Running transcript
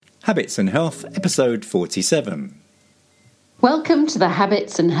Habits and Health, episode 47. Welcome to the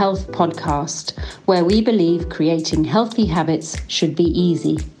Habits and Health podcast, where we believe creating healthy habits should be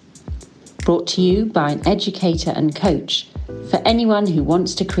easy. Brought to you by an educator and coach for anyone who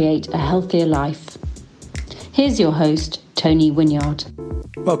wants to create a healthier life. Here's your host, Tony Wynyard.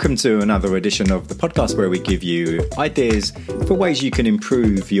 Welcome to another edition of the podcast where we give you ideas for ways you can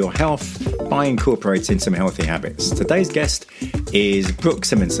improve your health by incorporating some healthy habits. Today's guest is Brooke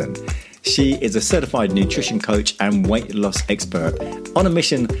Simonson. She is a certified nutrition coach and weight loss expert on a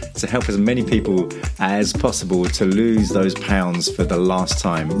mission to help as many people as possible to lose those pounds for the last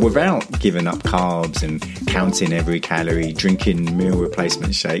time without giving up carbs and counting every calorie, drinking meal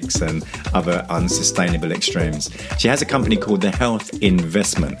replacement shakes and other unsustainable extremes. She has a company called The Health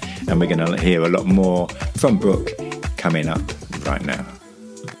Investment, and we're going to hear a lot more from Brooke coming up right now.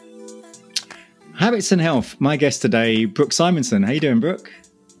 Habits and Health. My guest today, Brooke Simonson. How you doing, Brooke?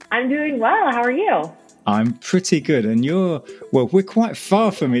 I'm doing well. How are you? I'm pretty good. And we're quite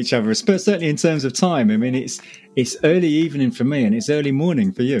far from each other, certainly in terms of time. I mean, it's early evening for me and it's early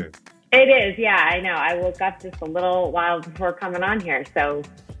morning for you. It is. Yeah, I know. I woke up just a little while before coming on here. So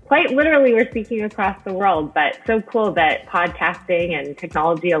quite literally, we're speaking across the world, but so cool that podcasting and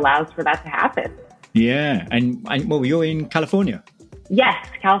technology allows for that to happen. Yeah. And you're in California? Yes,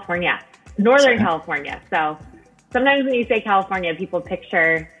 California, Northern California. So sometimes when you say California, people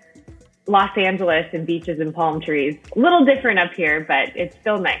picture Los Angeles and beaches and palm trees. A little different up here, but it's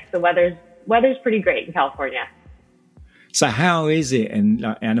still nice. The weather's pretty great in California. So how is it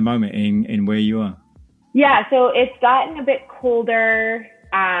at the moment in where you are? Yeah, so it's gotten a bit colder,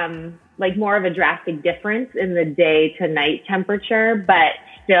 like more of a drastic difference in the day to night temperature, but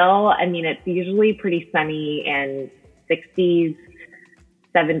still, I mean, it's usually pretty sunny and 60s,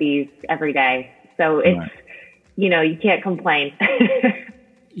 70s every day. So it's, right. You can't complain.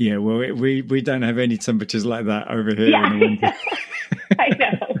 Yeah, well, we don't have any temperatures like that over here in the winter. I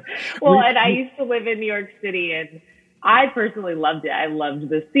know. Well, and I used to live in New York City, and I personally loved it. I loved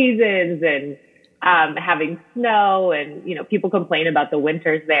the seasons and having snow, and, people complain about the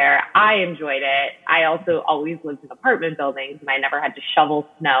winters there. I enjoyed it. I also always lived in apartment buildings, and I never had to shovel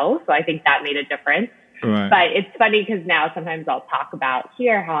snow, so I think that made a difference. Right. But it's funny because now sometimes I'll talk about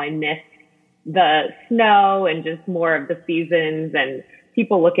here how I miss the snow and just more of the seasons, and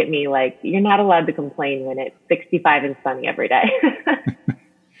people look at me like, you're not allowed to complain when it's 65 and sunny every day.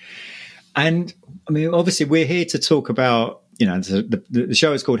 And I mean, obviously we're here to talk about, the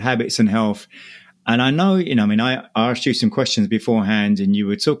show is called Habits and Health. And I know, I asked you some questions beforehand and you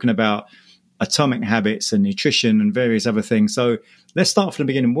were talking about atomic habits and nutrition and various other things. So let's start from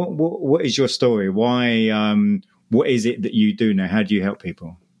the beginning. What is your story? Why, what is it that you do now? How do you help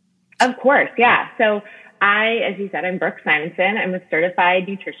people? Of course. Yeah. So as you said, I'm Brooke Simonson. I'm a certified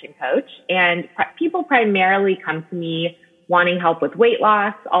nutrition coach, and people primarily come to me wanting help with weight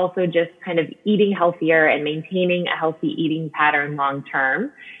loss, also just kind of eating healthier and maintaining a healthy eating pattern long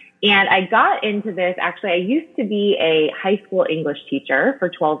term. And I got into this, actually, I used to be a high school English teacher for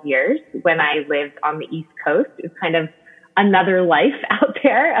 12 years when I lived on the East Coast. It was kind of another life out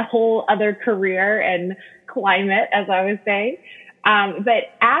there, a whole other career and climate, as I was saying. But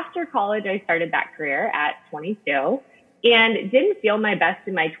after college, I started that career at 22 and didn't feel my best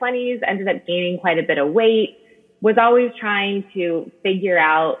in my 20s, ended up gaining quite a bit of weight, was always trying to figure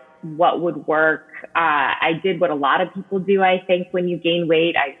out what would work. I did what a lot of people do, I think, when you gain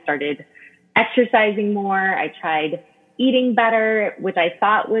weight. I started exercising more. I tried eating better, which I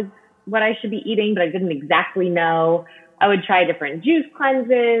thought was what I should be eating, but I didn't exactly know. I would try different juice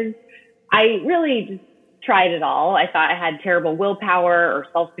cleanses. I really just tried it all. I thought I had terrible willpower or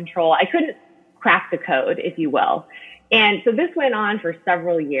self-control. I couldn't crack the code, if you will. And so this went on for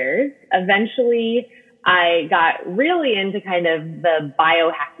several years. Eventually, I got really into kind of the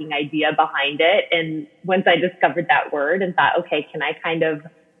biohacking idea behind it. And once I discovered that word and thought, okay, can I kind of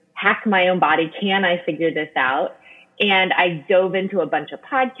hack my own body? Can I figure this out? And I dove into a bunch of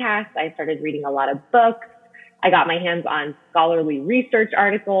podcasts. I started reading a lot of books. I got my hands on scholarly research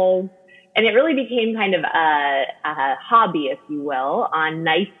articles. And it really became kind of a hobby, if you will, on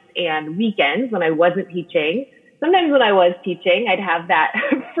nights and weekends when I wasn't teaching. Sometimes when I was teaching, I'd have that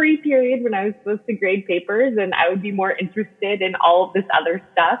free period when I was supposed to grade papers, and I would be more interested in all of this other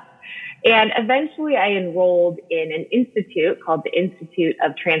stuff. And eventually I enrolled in an institute called the Institute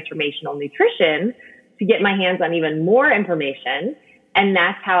of Transformational Nutrition to get my hands on even more information. And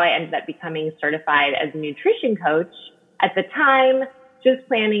that's how I ended up becoming certified as a nutrition coach. At the time, just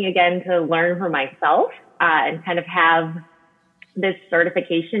planning again to learn for myself and kind of have this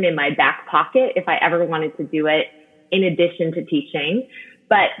certification in my back pocket if I ever wanted to do it in addition to teaching.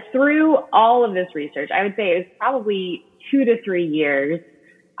 But through all of this research, I would say it was probably 2 to 3 years,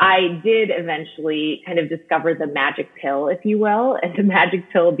 I did eventually kind of discover the magic pill, if you will, and the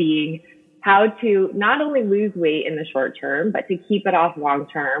magic pill being how to not only lose weight in the short term, but to keep it off long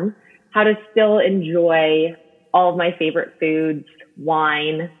term, how to still enjoy all of my favorite foods,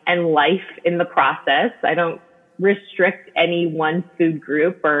 wine, and life in the process. I don't restrict any one food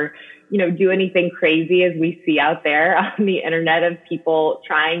group or, do anything crazy as we see out there on the internet of people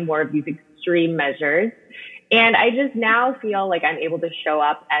trying more of these extreme measures. And I just now feel like I'm able to show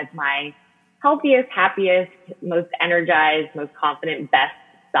up as my healthiest, happiest, most energized, most confident, best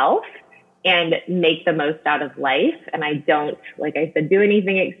self and make the most out of life. And I don't, like I said, do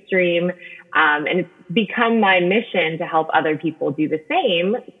anything extreme. And it's become my mission to help other people do the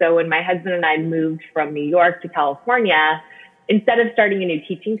same. So when my husband and I moved from New York to California, instead of starting a new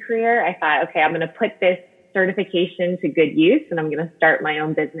teaching career, I thought, okay, I'm going to put this certification to good use and I'm going to start my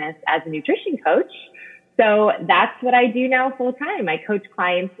own business as a nutrition coach. So that's what I do now full time. I coach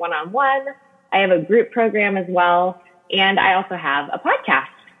clients one-on-one. I have a group program as well. And I also have a podcast.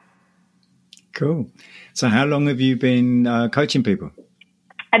 Cool. So how long have you been coaching people?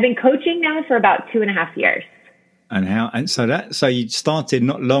 I've been coaching now for about 2.5 years. So you started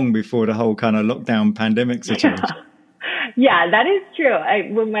not long before the whole kind of lockdown pandemic situation. Yeah, that is true.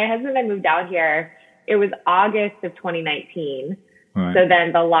 When my husband and I moved out here, it was August of 2019. Right. So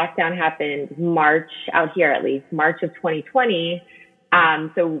then the lockdown happened March, out here at least, March of 2020.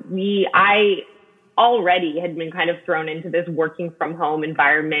 So I already had been kind of thrown into this working from home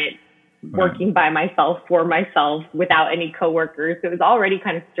environment, working by myself, for myself, without any coworkers. So it was already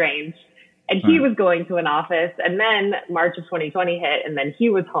kind of strange. And he was going to an office, and then March of 2020 hit, and then he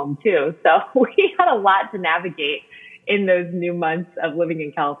was home too. So we had a lot to navigate in those new months of living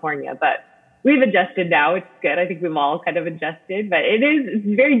in California. But we've adjusted now. It's good. I think we've all kind of adjusted, but it's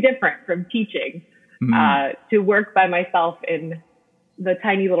very different from teaching to work by myself in the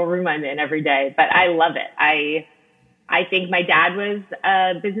tiny little room I'm in every day. But I love it. I think my dad was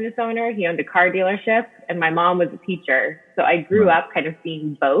a business owner. He owned a car dealership, and my mom was a teacher. So I grew up kind of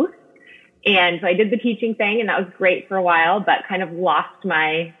seeing both. And so I did the teaching thing, and that was great for a while, but kind of lost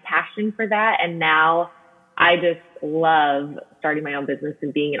my passion for that. And now I just love starting my own business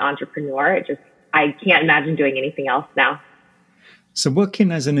and being an entrepreneur. I can't imagine doing anything else now. So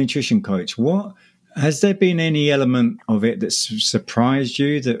working as a nutrition coach, has there been any element of it that surprised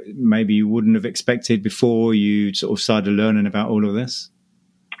you that maybe you wouldn't have expected before you sort of started learning about all of this?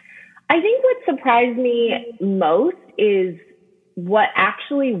 I think what surprised me most is what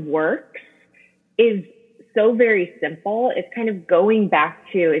actually works is so very simple. It's kind of going back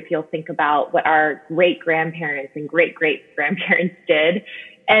to, if you'll think about what our great-grandparents and great-great-grandparents did.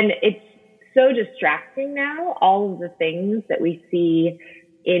 And it's so distracting now, all of the things that we see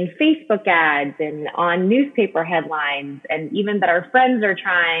in Facebook ads and on newspaper headlines, and even that our friends are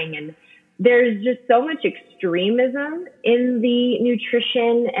trying. And there's just so much extremism in the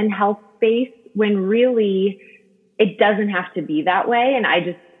nutrition and health space when really it doesn't have to be that way. And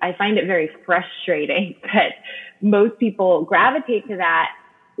I find it very frustrating that most people gravitate to that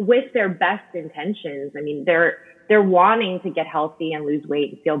with their best intentions. I mean, they're wanting to get healthy and lose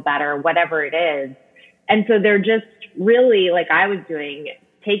weight and feel better, whatever it is. And so they're just really, like I was doing,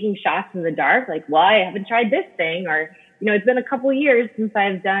 taking shots in the dark, like, well, I haven't tried this thing, or, it's been a couple of years since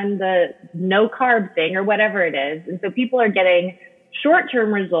I've done the no carb thing or whatever it is. And so people are getting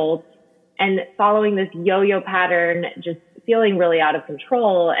short-term results and following this yo-yo pattern, just feeling really out of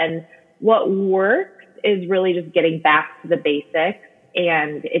control. And what works is really just getting back to the basics.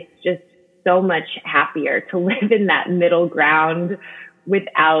 And it's just so much happier to live in that middle ground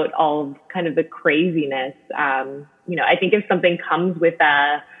without all of kind of the craziness. I think if something comes with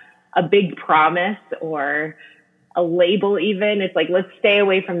a big promise or a label even, it's like, let's stay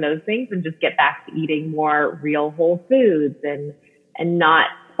away from those things and just get back to eating more real whole foods and not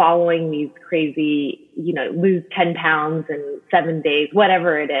following these crazy, lose 10 pounds in 7 days,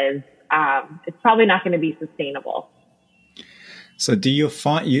 whatever it is. It's probably not going to be sustainable. So do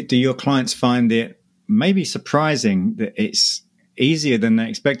your clients find it maybe surprising that it's easier than they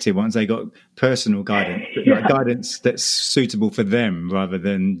expected once they got personal guidance, like guidance that's suitable for them rather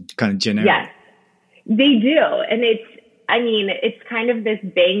than kind of generic? Yes, they do. And it's kind of this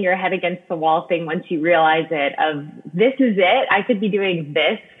bang your head against the wall thing once you realize it, of this is it. I could be doing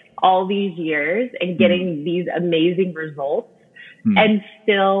this all these years and getting these amazing results and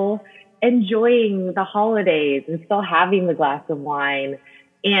still enjoying the holidays and still having the glass of wine.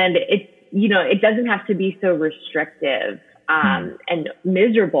 And it's, it doesn't have to be so restrictive and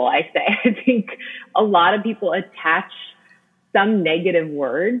miserable, I say. I think a lot of people attach some negative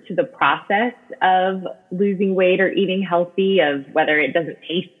word to the process of losing weight or eating healthy, of whether it doesn't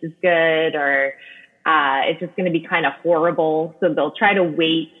taste as good or it's just going to be kind of horrible. So they'll try to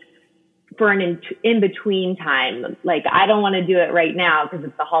wait for an in-between time. Like, I don't want to do it right now because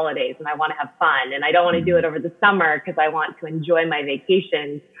it's the holidays and I want to have fun. And I don't want to do it over the summer because I want to enjoy my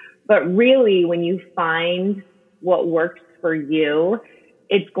vacations. But really, when you find what works for you,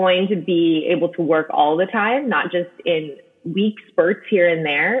 it's going to be able to work all the time, not just in week spurts here and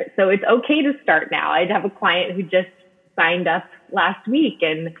there. So it's okay to start now. I have a client who just signed up last week,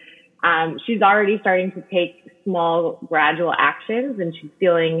 and she's already starting to take small, gradual actions, and she's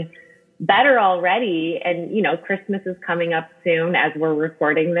feeling better already. And, you know, Christmas is coming up soon as we're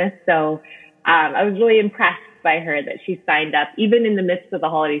recording this. So I was really impressed by her that she signed up even in the midst of the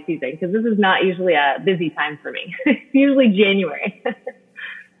holiday season, because this is not usually a busy time for me. It's usually January.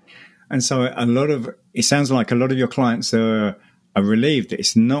 And so it sounds like a lot of your clients are relieved that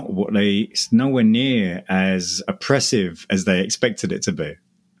it's nowhere near as oppressive as they expected it to be.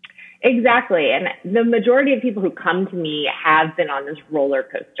 Exactly. And the majority of people who come to me have been on this roller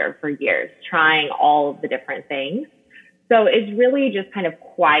coaster for years, trying all of the different things. So it's really just kind of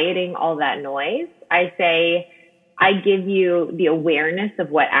quieting all that noise. I say, I give you the awareness of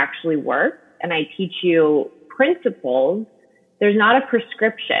what actually works, and I teach you principles. There's not a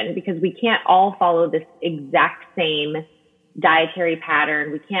prescription, because we can't all follow this exact same dietary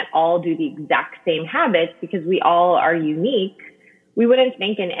pattern. We can't all do the exact same habits because we all are unique. We wouldn't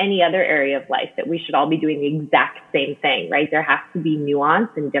think in any other area of life that we should all be doing the exact same thing, right? There has to be nuance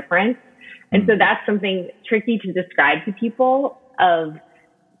and difference. And so that's something tricky to describe to people of,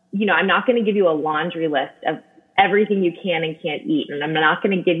 you know, I'm not going to give you a laundry list of everything you can and can't eat. And I'm not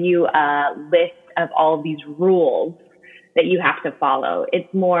going to give you a list of all of these rules that you have to follow.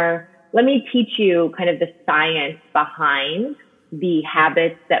 It's more, let me teach you kind of the science behind the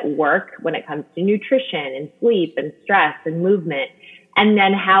habits that work when it comes to nutrition and sleep and stress and movement. And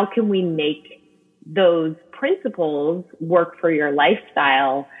then how can we make those principles work for your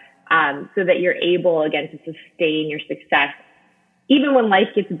lifestyle, so that you're able, again, to sustain your success, even when life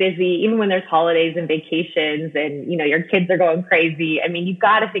gets busy, even when there's holidays and vacations and, you know, your kids are going crazy. I mean, you've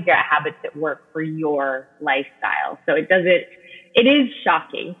got to figure out habits that work for your lifestyle. So it is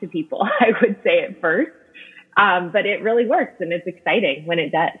shocking to people, I would say at first, but it really works, and it's exciting when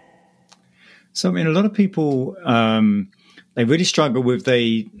it does. So, I mean, a lot of people, they really struggle with,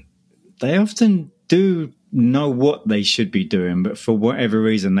 they often do know what they should be doing, but for whatever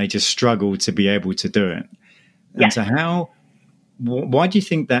reason, they just struggle to be able to do it. And Yes. so why do you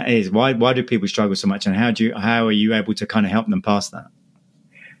think that is? Why do people struggle so much, and how are you able to kind of help them past that?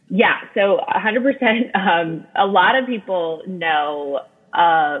 Yeah, so 100%. A lot of people know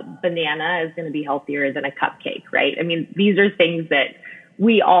a banana is going to be healthier than a cupcake, right? I mean, these are things that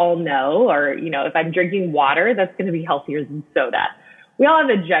we all know, or, you know, if I'm drinking water, that's going to be healthier than soda. We all have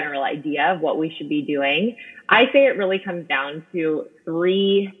a general idea of what we should be doing. I say it really comes down to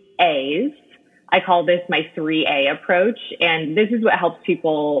 3 A's. I call this my 3A approach, and this is what helps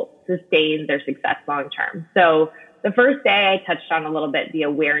people sustain their success long term. So the first A I touched on a little bit, the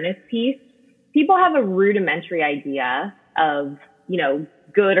awareness piece. People have a rudimentary idea of, you know,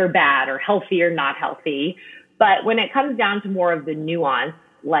 good or bad or healthy or not healthy. But when it comes down to more of the nuance,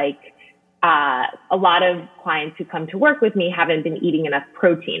 like a lot of clients who come to work with me haven't been eating enough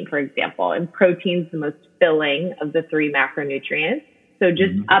protein, for example, and protein's the most filling of the 3 macronutrients. So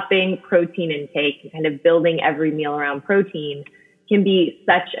just upping protein intake and kind of building every meal around protein can be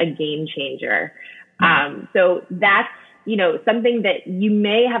such a game changer. So that's, you know, something that you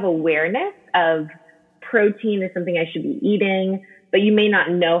may have awareness of. Protein is something I should be eating, but you may not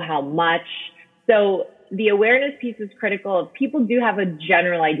know how much. So the awareness piece is critical. People do have a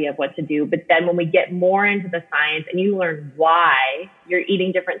general idea of what to do, but then when we get more into the science and you learn why you're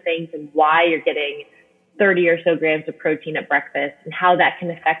eating different things and why you're getting 30 or so grams of protein at breakfast and how that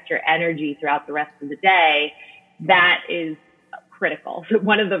can affect your energy throughout the rest of the day, that is critical. So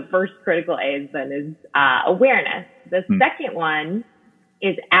one of the first critical A's then is awareness. The second one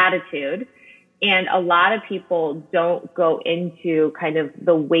is attitude. And a lot of people don't go into kind of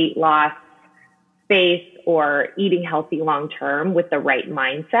the weight loss space or eating healthy long term with the right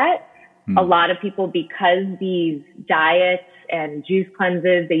mindset. A lot of people, because these diets and juice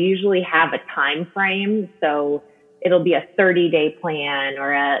cleanses, they usually have a time frame. So it'll be a 30-day plan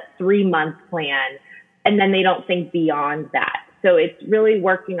or a 3-month plan. And then they don't think beyond that. So it's really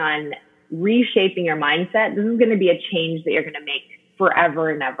working on reshaping your mindset. This is going to be a change that you're going to make forever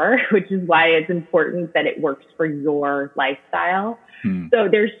and ever, which is why it's important that it works for your lifestyle. So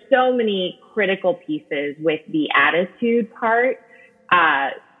there's so many critical pieces with the attitude part,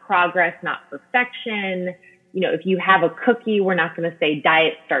 progress, not perfection. You know, if you have a cookie, we're not going to say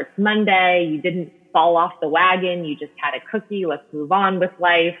diet starts Monday. You didn't fall off the wagon. You just had a cookie. Let's move on with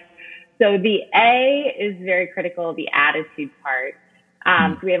life. So the A is very critical, the attitude part.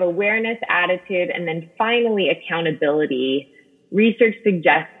 So we have awareness, attitude, and then finally accountability. Research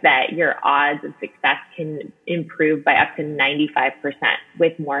suggests that your odds of success can improve by up to 95%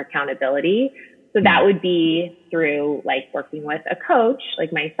 with more accountability. So that would be through like working with a coach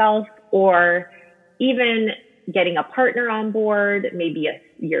like myself, or even getting a partner on board. Maybe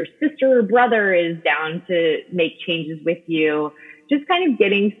your sister or brother is down to make changes with you. Just kind of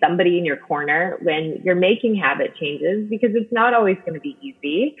getting somebody in your corner when you're making habit changes, because it's not always going to be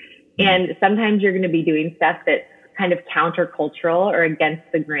easy. And sometimes you're going to be doing stuff that's kind of countercultural or against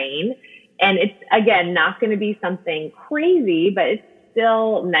the grain. And it's, again, not going to be something crazy, but it's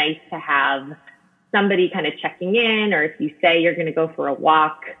still nice to have somebody kind of checking in. Or if you say you're going to go for a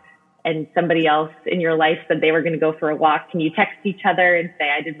walk and somebody else in your life said they were going to go for a walk, can you text each other and say,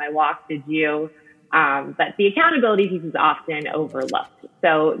 I did my walk, did you? But the accountability piece is often overlooked.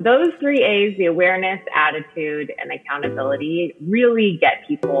 So those 3 A's, the awareness, attitude, and accountability, really get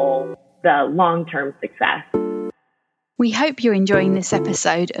people the long-term success. We hope you're enjoying this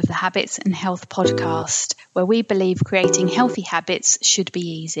episode of the Habits and Health podcast, where we believe creating healthy habits should be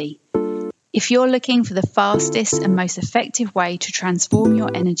easy. If you're looking for the fastest and most effective way to transform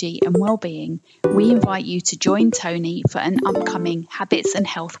your energy and well-being, we invite you to join Tony for an upcoming Habits and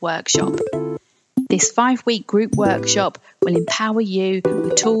Health workshop. This 5-week group workshop will empower you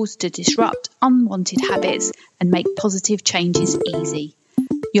with tools to disrupt unwanted habits and make positive changes easy.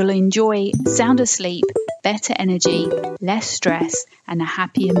 You'll enjoy sounder sleep, better energy, less stress, and a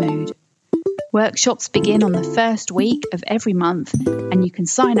happier mood. Workshops begin on the first week of every month, and you can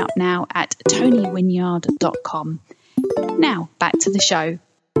sign up now at tonywynyard.com. Now, back to the show.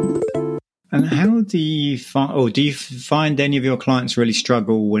 And how do you find, or do you find any of your clients really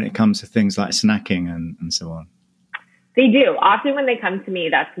struggle when it comes to things like snacking and so on? They do. Often when they come to me,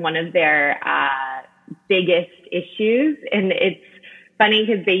 that's one of their biggest issues. And it's funny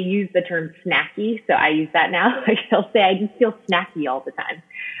because they use the term snacky. So I use that now. Like they'll say, I just feel snacky all the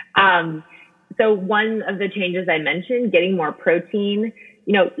time. So one of the changes I mentioned, getting more protein,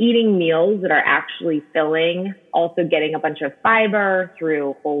 you know, eating meals that are actually filling, also getting a bunch of fiber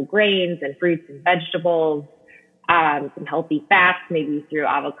through whole grains and fruits and vegetables, some healthy fats, maybe through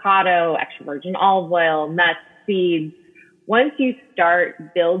avocado, extra virgin olive oil, nuts, seeds. Once you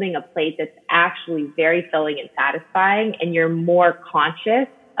start building a plate that's actually very filling and satisfying, and you're more conscious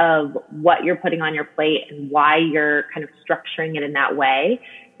of what you're putting on your plate and why you're kind of structuring it in that way,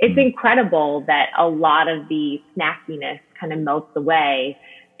 it's incredible that a lot of the snackiness kind of melts away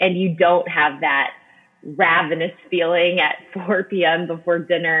and you don't have that ravenous feeling at 4 p.m. before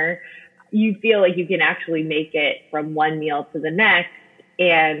dinner. You feel like you can actually make it from one meal to the next.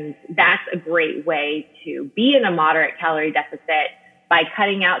 And that's a great way to be in a moderate calorie deficit by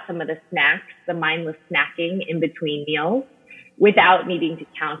cutting out some of the snacks, the mindless snacking in between meals without needing to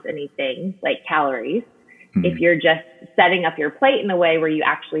count anything like calories. If you're just setting up your plate in a way where you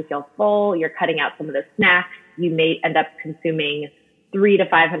actually feel full, you're cutting out some of the snacks, you may end up consuming 300 to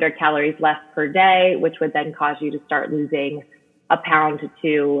 500 calories less per day, which would then cause you to start losing a pound to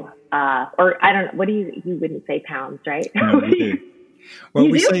 2, or I don't know, what do you wouldn't say pounds, right? No, we do. Well,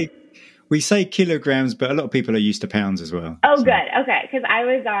 we say kilograms, but a lot of people are used to pounds as well. Oh, so. Good. Okay. Because I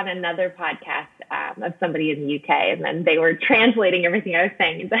was on another podcast of somebody in the UK, and then they were translating everything I was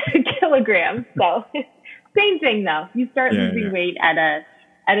saying into kilograms. So same thing, though. You start losing weight at a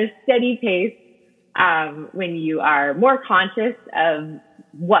steady pace when you are more conscious of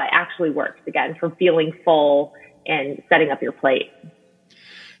what actually works, again, for feeling full and setting up your plate.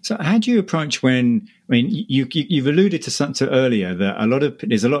 So how do you approach when, I mean, you've alluded to something earlier that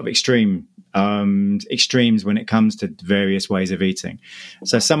there's a lot of extremes when it comes to various ways of eating.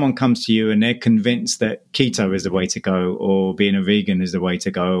 So someone comes to you and they're convinced that keto is the way to go, or being a vegan is the way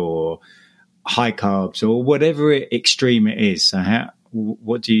to go, or high carbs, or whatever extreme it is. So how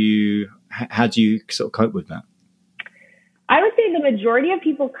do you sort of cope with that? I would say the majority of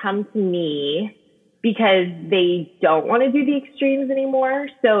people come to me because they don't want to do the extremes anymore.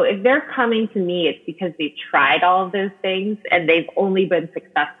 So if they're coming to me, it's because they've tried all of those things and they've only been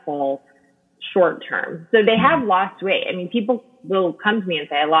successful short term. So they have lost weight. I mean, people will come to me and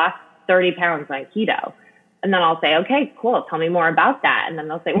say, I lost 30 pounds on keto. And then I'll say, okay, cool. Tell me more about that. And then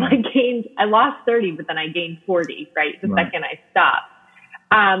they'll say, well, I lost 30, but then I gained 40, right? The second I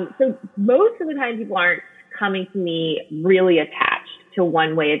stopped. So most of the time people aren't coming to me really attached to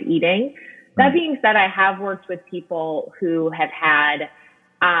one way of eating. That being said, I have worked with people who have had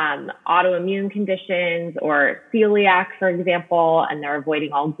autoimmune conditions or celiac, for example, and they're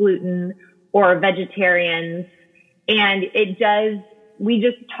avoiding all gluten, or vegetarians. And we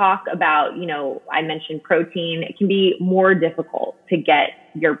just talk about, I mentioned protein. It can be more difficult to get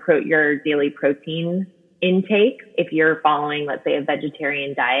your daily protein intake if you're following, let's say, a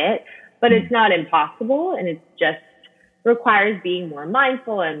vegetarian diet, but it's not impossible, and it just requires being more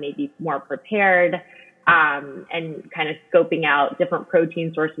mindful and maybe more prepared, and kind of scoping out different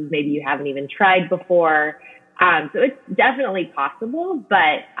protein sources maybe you haven't even tried before. So it's definitely possible,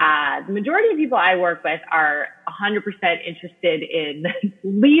 but the majority of people I work with are 100% interested in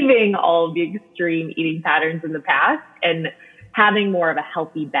leaving all of the extreme eating patterns in the past and having more of a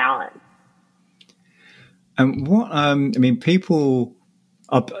healthy balance. And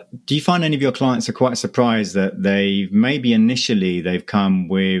do you find any of your clients are quite surprised that they've come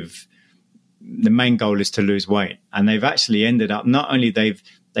with the main goal is to lose weight, and they've actually ended up, not only they've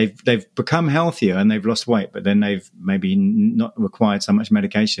become healthier and they've lost weight, but then they've maybe not required so much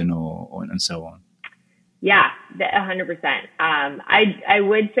medication or and so on? Yeah, 100%. I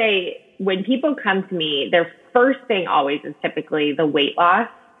would say when people come to me, their first thing always is typically the weight loss.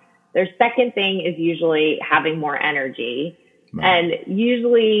 Their second thing is usually having more energy. Right. And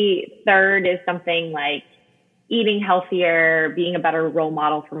usually third is something like eating healthier, being a better role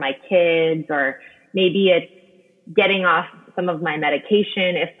model for my kids, or maybe it's getting off some of my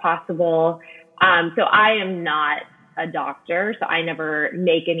medication if possible. So I am not a doctor, so I never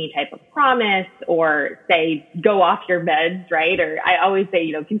make any type of promise or say, go off your meds, right? Or I always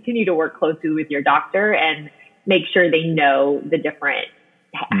say, continue to work closely with your doctor and make sure they know the different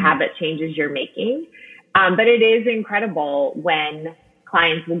habit changes you're making. But it is incredible when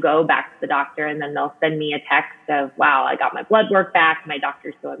clients will go back to the doctor and then they'll send me a text of, wow, I got my blood work back. My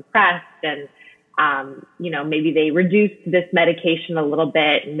doctor's so impressed. And, maybe they reduced this medication a little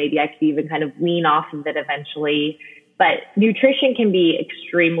bit, and maybe I could even kind of wean off of it eventually. But nutrition can be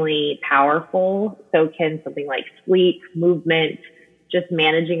extremely powerful. So can something like sleep, movement, just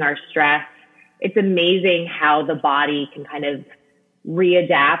managing our stress. It's amazing how the body can kind of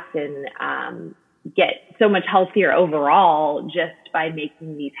readapt and get so much healthier overall just by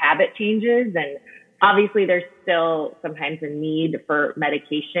making these habit changes. And obviously there's still sometimes a need for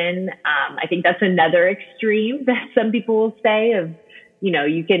medication. I think that's another extreme that some people will say of,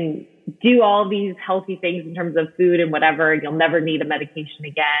 you can do all these healthy things in terms of food and whatever, and you'll never need a medication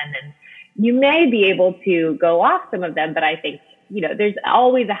again. And you may be able to go off some of them, but I think, there's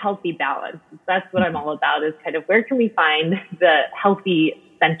always a healthy balance. That's what I'm all about, is kind of where can we find the healthy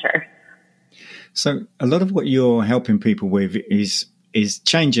center? So a lot of what you're helping people with is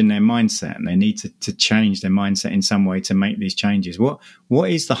changing their mindset, and they need to change their mindset in some way to make these changes. What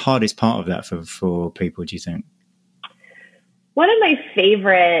is the hardest part of that for people, do you think? One of my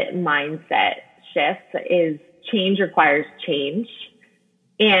favorite mindset shifts is change requires change.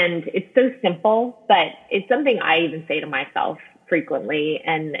 And it's so simple, but it's something I even say to myself frequently.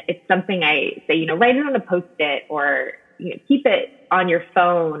 And it's something I say, write it on a Post-it, or keep it on your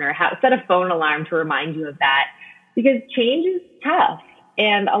phone, or set a phone alarm to remind you of that, because change is tough.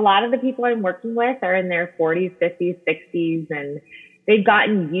 And a lot of the people I'm working with are in their 40s, 50s, 60s, and they've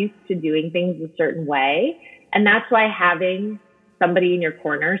gotten used to doing things a certain way. And that's why having somebody in your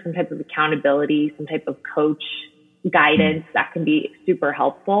corner, some type of accountability, some type of coach guidance, that can be super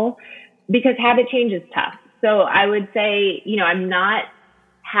helpful, because habit change is tough. So I would say, I'm not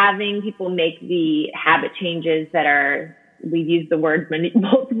having people make the habit changes that are, we've used the word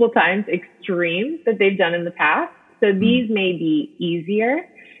multiple times, extreme, that they've done in the past. So these may be easier,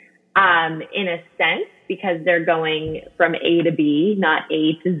 in a sense, because they're going from A to B, not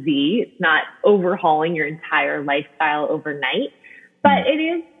A to Z. It's not overhauling your entire lifestyle overnight, but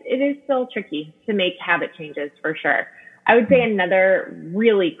it is still tricky to make habit changes, for sure. I would say another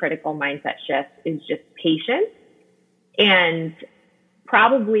really critical mindset shift is just patience. And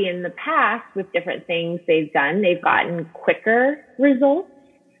probably in the past, with different things they've done, they've gotten quicker results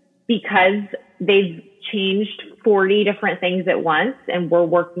because they've changed 40 different things at once, and we're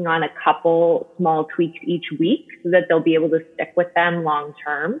working on a couple small tweaks each week so that they'll be able to stick with them long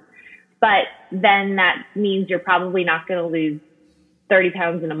term. But then that means you're probably not going to lose 30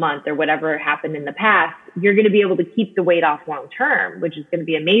 pounds in a month or whatever happened in the past. You're going to be able to keep the weight off long term, which is going to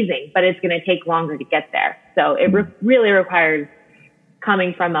be amazing, but it's going to take longer to get there. So it really requires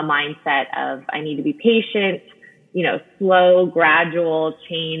coming from a mindset of I need to be patient, slow, gradual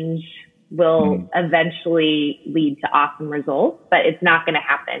change will eventually lead to awesome results, but it's not going to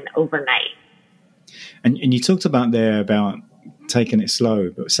happen overnight. And you talked about taking it slow,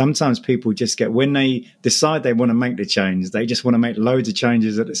 but sometimes people just when they decide they want to make the change, they just want to make loads of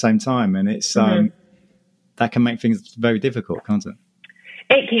changes at the same time. And it's, that can make things very difficult, can't it?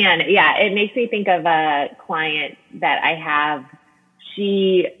 It can. Yeah. It makes me think of a client that I have.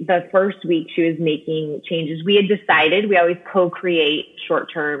 The first week she was making changes, we had decided we always co-create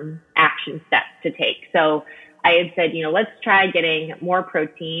short-term action steps to take. So I had said, let's try getting more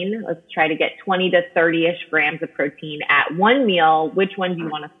protein. Let's try to get 20 to 30-ish grams of protein at one meal. Which one do you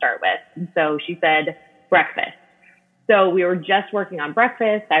want to start with? And so she said breakfast. So we were just working on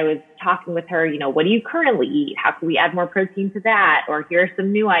breakfast. I was talking with her, what do you currently eat? How can we add more protein to that? Or here are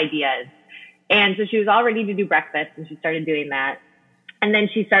some new ideas. And so she was all ready to do breakfast, and she started doing that. And then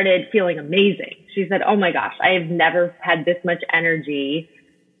she started feeling amazing. She said, oh my gosh, I have never had this much energy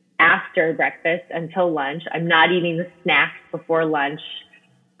after breakfast until lunch. I'm not eating the snacks before lunch.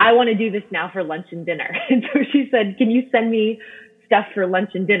 I want to do this now for lunch and dinner. And so she said, can you send me stuff for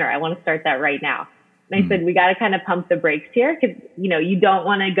lunch and dinner? I want to start that right now. And I said, we got to kind of pump the brakes here because, you don't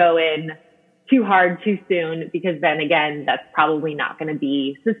want to go in too hard too soon, because then again, that's probably not going to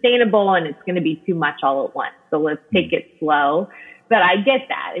be sustainable and it's going to be too much all at once. So let's take it slow. But I get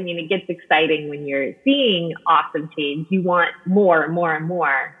that. I mean, it gets exciting when you're seeing awesome change. You want more and more and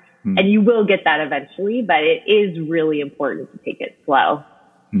more. And you will get that eventually, but it is really important to take it slow.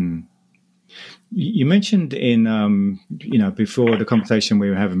 You mentioned in, before the conversation we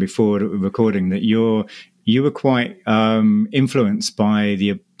were having before the recording that you were quite influenced by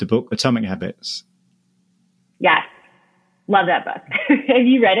the book Atomic Habits. Yes. Love that book. Have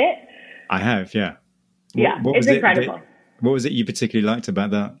you read it? I have, yeah. Yeah, it's incredible. What was it you particularly liked about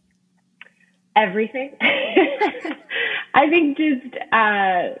that? Everything. I think just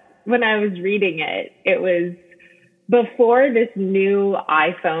when I was reading it, it was before this new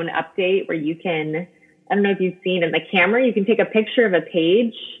iPhone update where you can, I don't know if you've seen in the camera, you can take a picture of a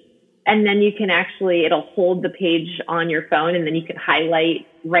page and then you can it'll hold the page on your phone and then you can highlight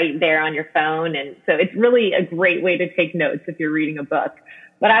right there on your phone. And so it's really a great way to take notes if you're reading a book.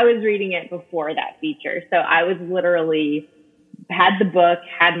 But I was reading it before that feature. So I was literally had the book,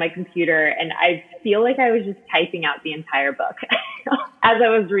 had my computer, and I feel like I was just typing out the entire book as I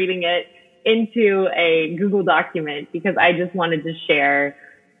was reading it into a Google document because I just wanted to share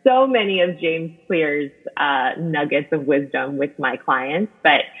so many of James Clear's nuggets of wisdom with my clients.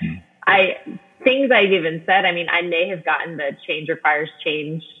 But things I've even said, I mean, I may have gotten the change requires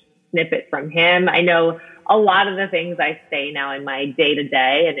change snippet from him. I know a lot of the things I say now in my day to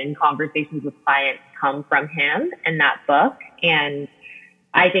day and in conversations with clients come from him and that book. And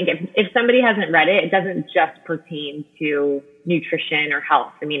I think if somebody hasn't read it, it doesn't just pertain to nutrition or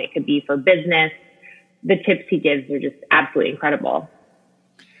health. I mean, it could be for business. The tips he gives are just absolutely incredible.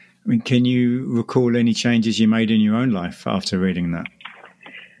 I mean, can you recall any changes you made in your own life after reading that?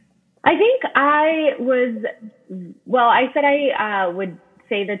 I think I said I would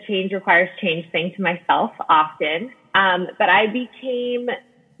say the change requires change thing to myself often. But I became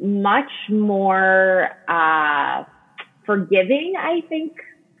much more forgiving, I think,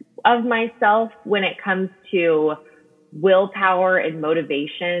 of myself when it comes to willpower and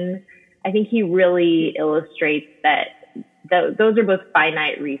motivation. I think he really illustrates that those are both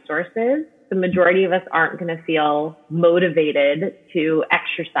finite resources. The majority of us aren't going to feel motivated to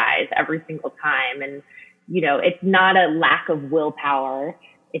exercise every single time. And, it's not a lack of willpower.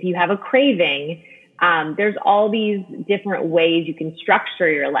 If you have a craving, there's all these different ways you can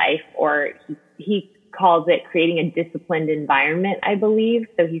structure your life, or he calls it creating a disciplined environment, I believe.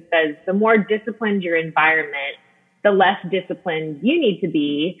 So he says the more disciplined your environment, the less disciplined you need to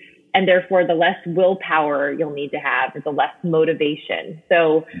be, and therefore the less willpower you'll need to have, or the less motivation.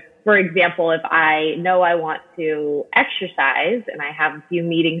 So, for example, if I know I want to exercise and I have a few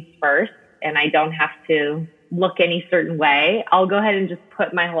meetings first and I don't have to look any certain way, I'll go ahead and just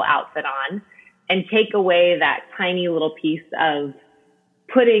put my whole outfit on and take away that tiny little piece of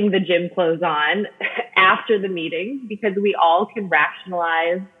putting the gym clothes on after the meeting, because we all can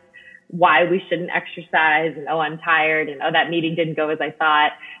rationalize why we shouldn't exercise and, I'm tired, and, that meeting didn't go as I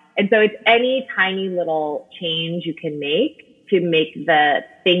thought. And so it's any tiny little change you can make to make the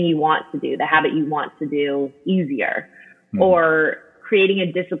thing you want to do, the habit you want to do, easier. Or creating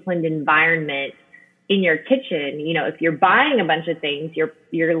a disciplined environment in your kitchen. If you're buying a bunch of things,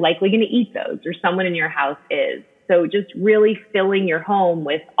 you're likely going to eat those, or someone in your house is. So just really filling your home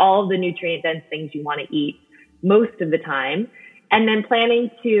with all the nutrient dense things you want to eat most of the time, And then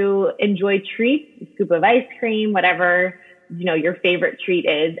planning to enjoy treats, a scoop of ice cream, whatever, your favorite treat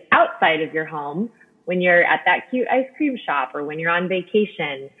is outside of your home when you're at that cute ice cream shop or when you're on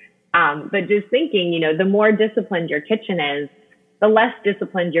vacation. But just thinking, the more disciplined your kitchen is, the less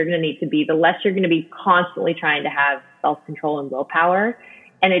disciplined you're going to need to be, the less you're going to be constantly trying to have self-control and willpower.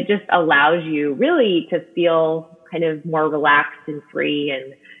 And it just allows you really to feel kind of more relaxed and free.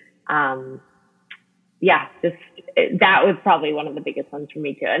 And, that was probably one of the biggest ones for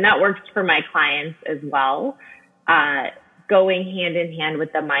me too. And that works for my clients as well. Going hand in hand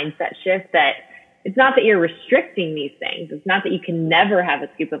with the mindset shift that it's not that you're restricting these things. It's not that you can never have a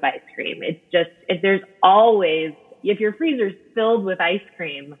scoop of ice cream. It's just, if your freezer's filled with ice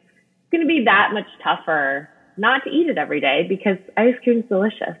cream, it's going to be that much tougher not to eat it every day because ice cream's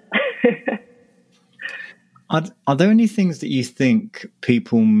delicious. Are there any things that you think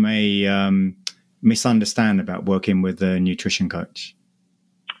people may misunderstand about working with a nutrition coach?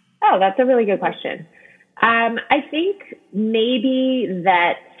 Oh, that's a really good question. I think maybe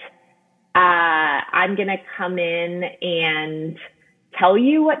that I'm going to come in and tell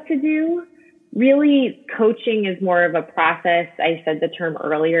you what to do. Really, coaching is more of a process. I said the term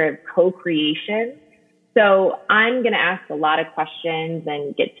earlier of co-creation. So I'm going to ask a lot of questions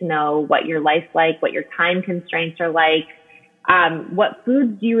and get to know what your life's like, what your time constraints are like, what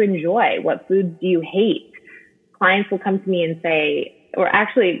foods do you enjoy, what foods do you hate. Clients will come to me and say, or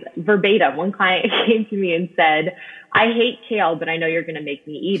actually verbatim, one client came to me and said, I hate kale, but I know you're going to make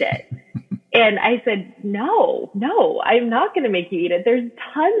me eat it. And I said, no, I'm not going to make you eat it. There's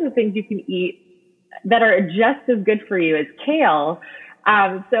tons of things you can eat that are just as good for you as kale.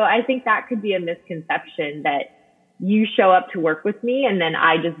 So I think that could be a misconception that you show up to work with me and then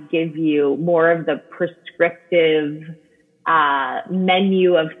I just give you more of the prescriptive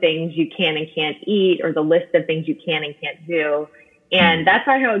menu of things you can and can't eat or the list of things you can and can't do. And that's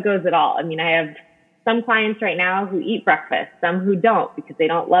not how it goes at all. I mean, I have some clients right now who eat breakfast, some who don't because they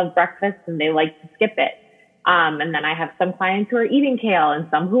don't love breakfast and they like to skip it. And then I have some clients who are eating kale and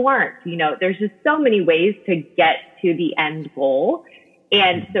some who aren't. There's just so many ways to get to the end goal.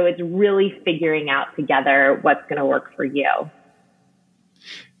 And so it's really figuring out together what's going to work for you.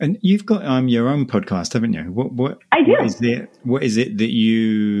 And you've got your own podcast, haven't you? What I do. What is it that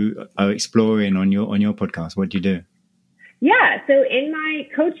you are exploring on your podcast? What do you do? Yeah. So in my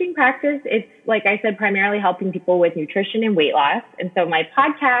coaching practice, it's like I said, primarily helping people with nutrition and weight loss. And so my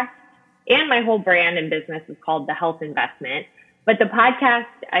podcast and my whole brand and business is called The Health Investment. But the podcast,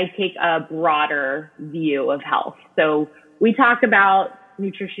 I take a broader view of health. So we talk about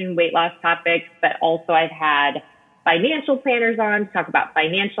nutrition, weight loss topics, but also I've had financial planners on to talk about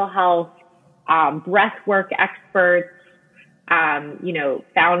financial health, breath work experts,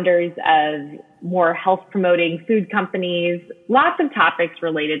 founders of more health promoting food companies, lots of topics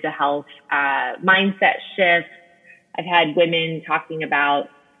related to health, mindset shifts. I've had women talking about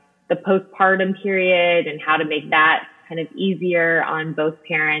the postpartum period and how to make that kind of easier on both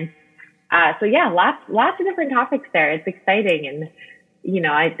parents. Lots of different topics there. It's exciting. And,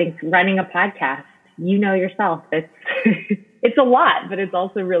 I think running a podcast, yourself, it's a lot, but it's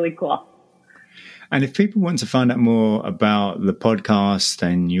also really cool. And if people want to find out more about the podcast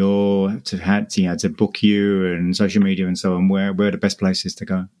and to book you and social media and so on, where are the best places to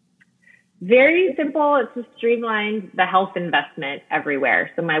go? Very simple. It's just streamlined, The Health Investment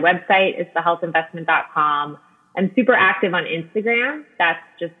everywhere. So my website is thehealthinvestment.com. I'm super active on Instagram. That's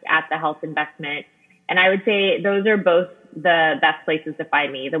just at The Health Investment. And I would say those are both the best places to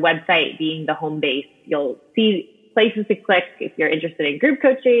find me. The website being the home base. You'll see places to click if you're interested in group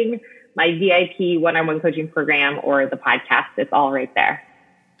coaching, my VIP one-on-one coaching program, or the podcast. It's all right there.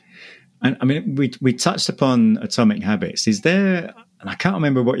 And I mean, we touched upon Atomic Habits. Is there, and I can't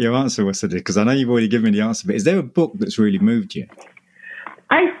remember what your answer was to this because I know you've already given me the answer, but is there a book that's really moved you?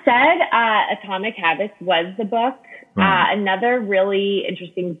 I said Atomic Habits was the book. Right. Another really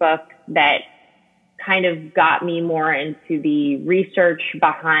interesting book that kind of got me more into the research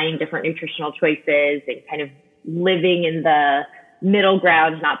behind different nutritional choices and kind of living in the middle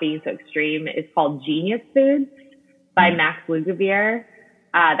ground, not being so extreme, is called Genius Foods by Max Lugavere.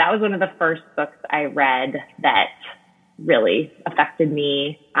 That was one of the first books I read that really affected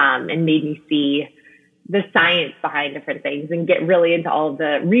me and made me see the science behind different things and get really into all of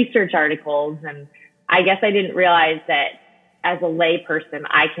the research articles. And I guess I didn't realize that as a lay person,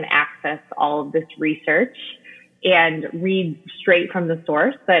 I can access all of this research and read straight from the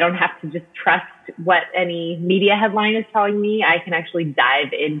source. So I don't have to just trust what any media headline is telling me. I can actually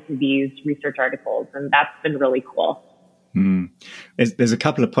dive into these research articles, and that's been really cool. There's a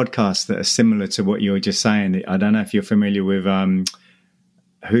couple of podcasts that are similar to what you were just saying. I don't know if you're familiar with Andrew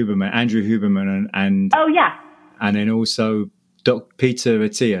Huberman, and oh yeah, and then also Dr. Peter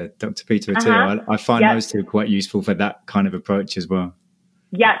Attia. I find those two quite useful for that kind of approach as well.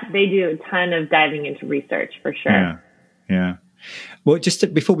 Yeah, they do a ton of diving into research for sure. Yeah. Well,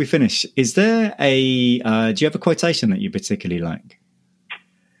 before we finish, is there do you have a quotation that you particularly like?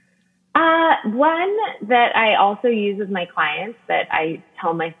 One that I also use with my clients that I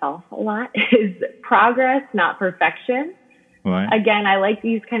tell myself a lot is progress, not perfection. Right. Again, I like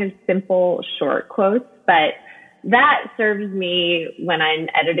these kind of simple, short quotes, but that serves me when I'm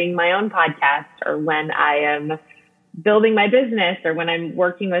editing my own podcast or when I am building my business or when I'm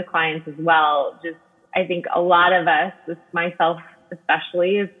working with clients as well. Just, I think a lot of us, myself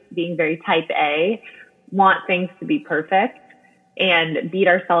especially, is being very type A, want things to be perfect and beat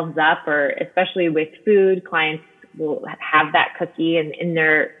ourselves up, or especially with food, clients will have that cookie and in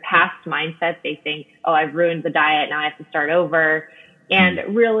their past mindset, they think, oh, I've ruined the diet. Now I have to start over. And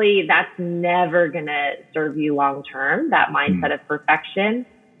really that's never going to serve you long term, that mindset of perfection.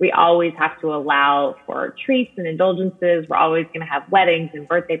 We always have to allow for treats and indulgences. We're always going to have weddings and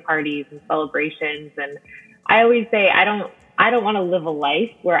birthday parties and celebrations. And I always say, I don't want to live a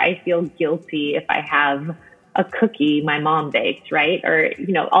life where I feel guilty if I have a cookie my mom baked, right? Or,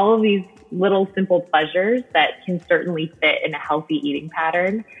 all of these little simple pleasures that can certainly fit in a healthy eating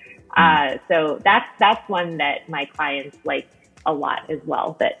pattern. So that's one that my clients like a lot as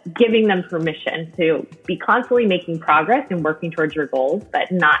well, that giving them permission to be constantly making progress and working towards your goals, but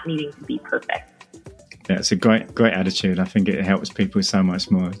not needing to be perfect. Yeah, it's a great attitude. I think it helps people so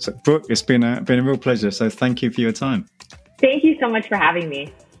much more. So, Brooke, it's been a real pleasure. So thank you for your time. Thank you so much for having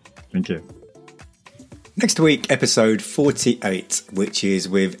me. Thank you. Next week, episode 48, which is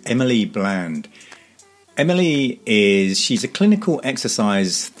with Emily Bland. Emily she's a clinical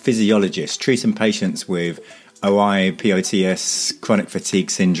exercise physiologist treating patients with OI, POTS, chronic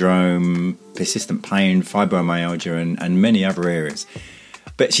fatigue syndrome, persistent pain, fibromyalgia, and many other areas.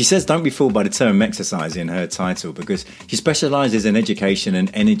 But she says don't be fooled by the term exercise in her title, because she specialises in education and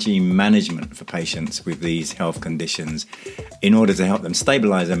energy management for patients with these health conditions in order to help them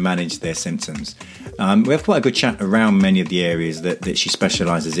stabilise and manage their symptoms. We have quite a good chat around many of the areas that she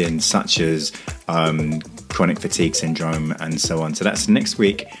specialises in, such as chronic fatigue syndrome and so on. So that's next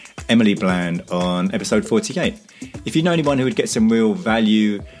week, Emily Bland on episode 48. If you know anyone who would get some real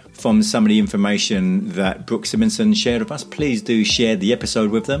value from some of the information that Brooke Simonson shared with us, please do share the episode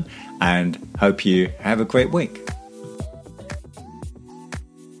with them, and hope you have a great week.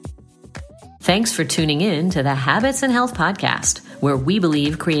 Thanks for tuning in to the Habits and Health Podcast, where we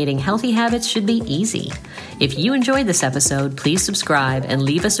believe creating healthy habits should be easy. If you enjoyed this episode, please subscribe and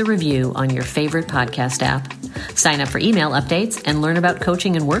leave us a review on your favorite podcast app. Sign up for email updates and learn about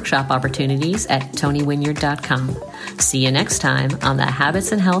coaching and workshop opportunities at TonyWinyard.com. See you next time on the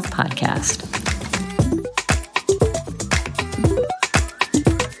Habits and Health Podcast.